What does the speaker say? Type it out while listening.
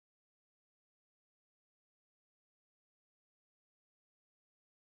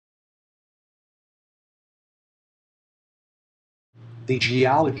The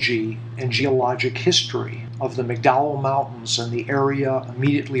geology and geologic history of the McDowell Mountains and the area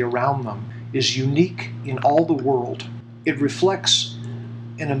immediately around them is unique in all the world. It reflects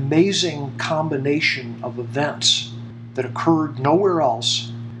an amazing combination of events that occurred nowhere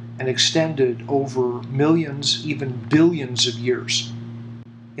else and extended over millions, even billions of years.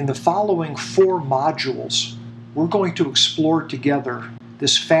 In the following 4 modules, we're going to explore together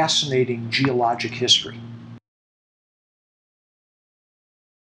this fascinating geologic history.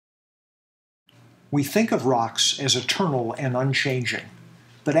 We think of rocks as eternal and unchanging,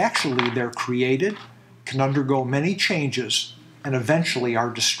 but actually they're created, can undergo many changes, and eventually are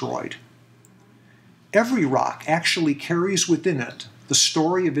destroyed. Every rock actually carries within it the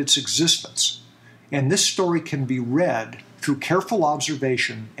story of its existence, and this story can be read through careful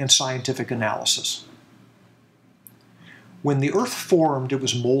observation and scientific analysis. When the Earth formed, it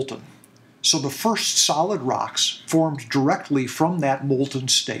was molten, so the first solid rocks formed directly from that molten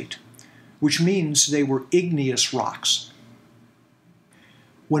state, which means they were igneous rocks.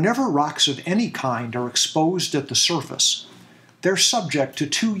 Whenever rocks of any kind are exposed at the surface, they're subject to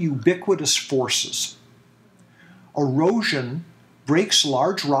 2 ubiquitous forces. Erosion breaks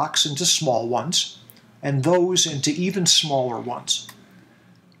large rocks into small ones, and those into even smaller ones.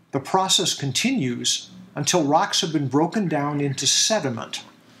 The process continues until rocks have been broken down into sediment,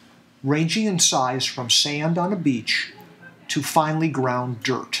 ranging in size from sand on a beach to finely ground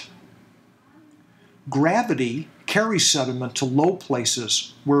dirt. Gravity carries sediment to low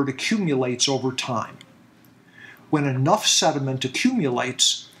places where it accumulates over time. When enough sediment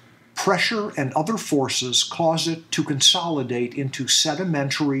accumulates, pressure and other forces cause it to consolidate into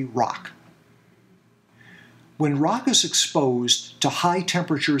sedimentary rock. When rock is exposed to high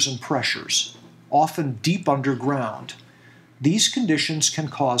temperatures and pressures, often deep underground, these conditions can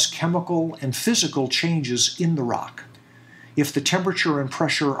cause chemical and physical changes in the rock. If the temperature and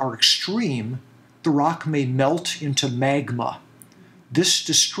pressure are extreme, the rock may melt into magma. This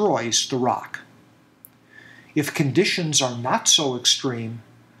destroys the rock. If conditions are not so extreme,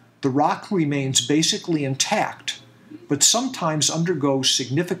 the rock remains basically intact, but sometimes undergoes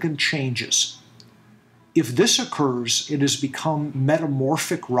significant changes. If this occurs, it has become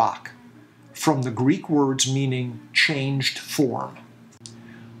metamorphic rock, from the Greek words meaning changed form.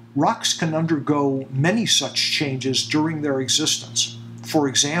 Rocks can undergo many such changes during their existence. For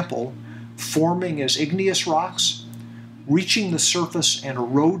example, forming as igneous rocks, reaching the surface and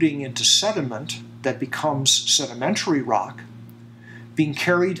eroding into sediment that becomes sedimentary rock, being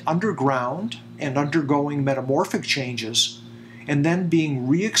carried underground and undergoing metamorphic changes, and then being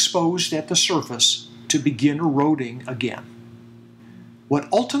re-exposed at the surface to begin eroding again. What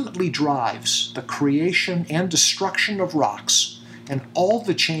ultimately drives the creation and destruction of rocks and all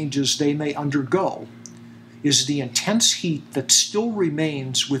the changes they may undergo is the intense heat that still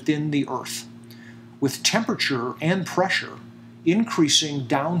remains within the Earth, with temperature and pressure increasing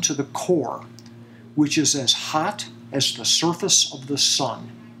down to the core, which is as hot as the surface of the sun.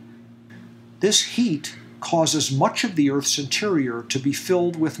 This heat causes much of the Earth's interior to be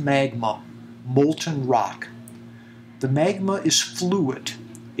filled with magma, molten rock. The magma is fluid.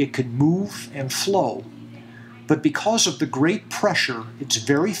 It can move and flow, but because of the great pressure, it's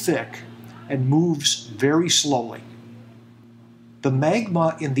very thick and moves very slowly. The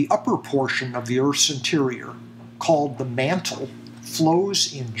magma in the upper portion of the Earth's interior, called the mantle,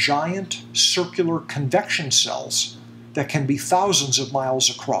 flows in giant circular convection cells that can be thousands of miles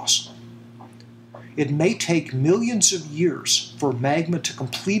across. It may take millions of years for magma to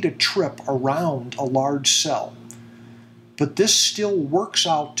complete a trip around a large cell, but this still works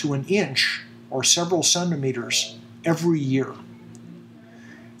out to an inch or several centimeters every year.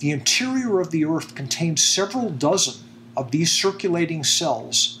 The interior of the Earth contains several dozen of these circulating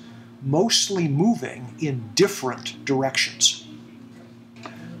cells, mostly moving in different directions.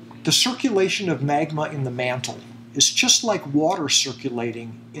 The circulation of magma in the mantle is just like water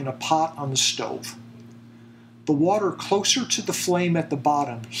circulating in a pot on the stove. The water closer to the flame at the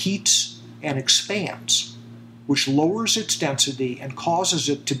bottom heats and expands, which lowers its density and causes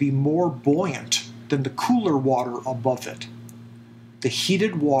it to be more buoyant than the cooler water above it. The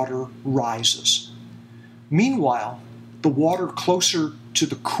heated water rises. Meanwhile, the water closer to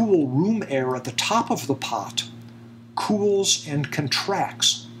the cool room air at the top of the pot cools and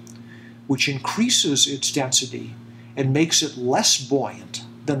contracts, which increases its density and makes it less buoyant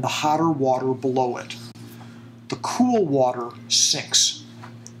than the hotter water below it. The cool water sinks.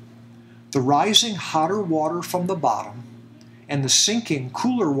 The rising hotter water from the bottom and the sinking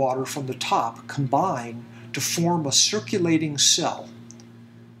cooler water from the top combine to form a circulating cell,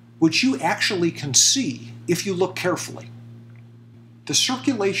 which you actually can see if you look carefully. The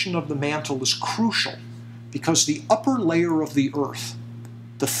circulation of the mantle is crucial because the upper layer of the Earth,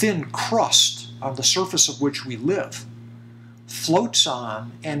 the thin crust on the surface of which we live, floats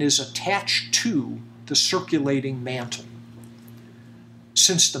on and is attached to the circulating mantle.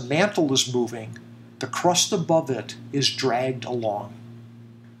 Since the mantle is moving, the crust above it is dragged along.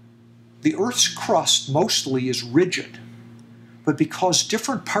 The Earth's crust mostly is rigid, but because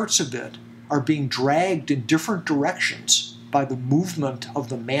different parts of it are being dragged in different directions by the movement of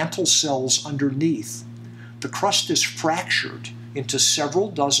the mantle cells underneath, the crust is fractured into several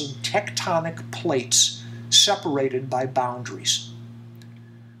dozen tectonic plates separated by boundaries.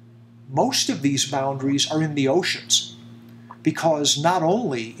 Most of these boundaries are in the oceans, because not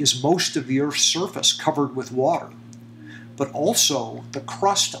only is most of the Earth's surface covered with water, but also the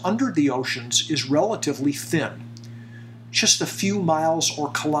crust under the oceans is relatively thin, just a few miles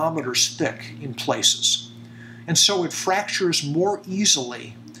or kilometers thick in places, and so it fractures more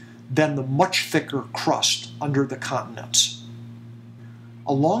easily than the much thicker crust under the continents.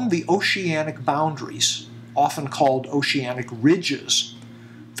 Along the oceanic boundaries, often called oceanic ridges,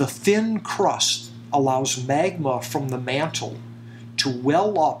 the thin crust allows magma from the mantle to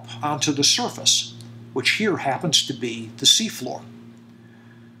well up onto the surface, which here happens to be the seafloor.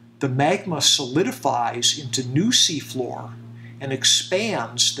 The magma solidifies into new seafloor and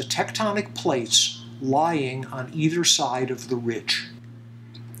expands the tectonic plates lying on either side of the ridge.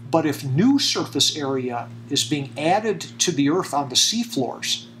 But if new surface area is being added to the Earth on the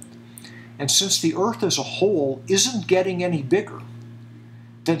seafloors, and since the Earth as a whole isn't getting any bigger,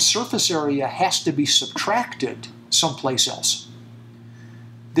 then surface area has to be subtracted someplace else.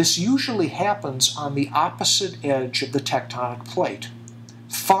 This usually happens on the opposite edge of the tectonic plate,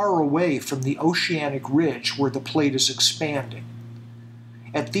 far away from the oceanic ridge where the plate is expanding.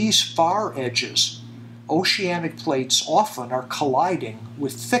 At these far edges, oceanic plates often are colliding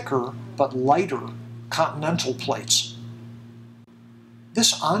with thicker but lighter continental plates.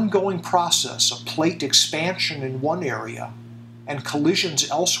 This ongoing process of plate expansion in one area and collisions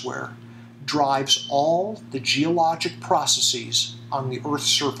elsewhere drives all the geologic processes on the Earth's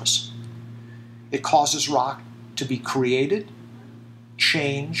surface. It causes rock to be created,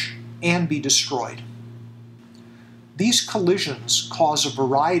 change, and be destroyed. These collisions cause a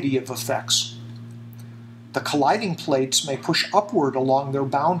variety of effects. The colliding plates may push upward along their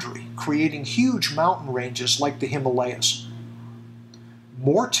boundary, creating huge mountain ranges like the Himalayas.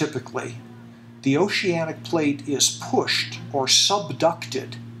 More typically, the oceanic plate is pushed or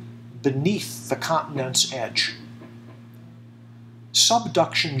subducted beneath the continent's edge.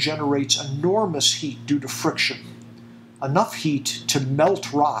 Subduction generates enormous heat due to friction, enough heat to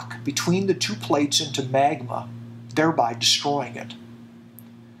melt rock between the two plates into magma, thereby destroying it.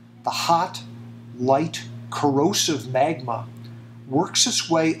 The hot, light, corrosive magma works its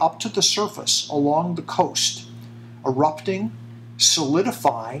way up to the surface along the coast, erupting,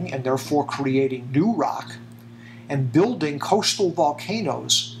 solidifying, and therefore creating new rock, and building coastal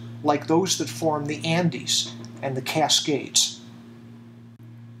volcanoes like those that form the Andes and the Cascades.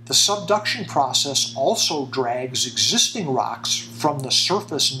 The subduction process also drags existing rocks from the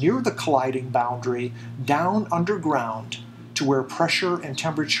surface near the colliding boundary down underground to where pressure and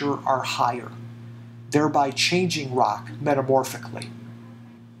temperature are higher, thereby changing rock metamorphically.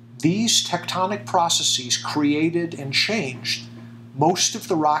 These tectonic processes created and changed most of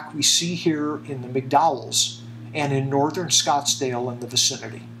the rock we see here in the McDowells and in northern Scottsdale and the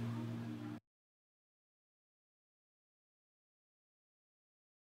vicinity.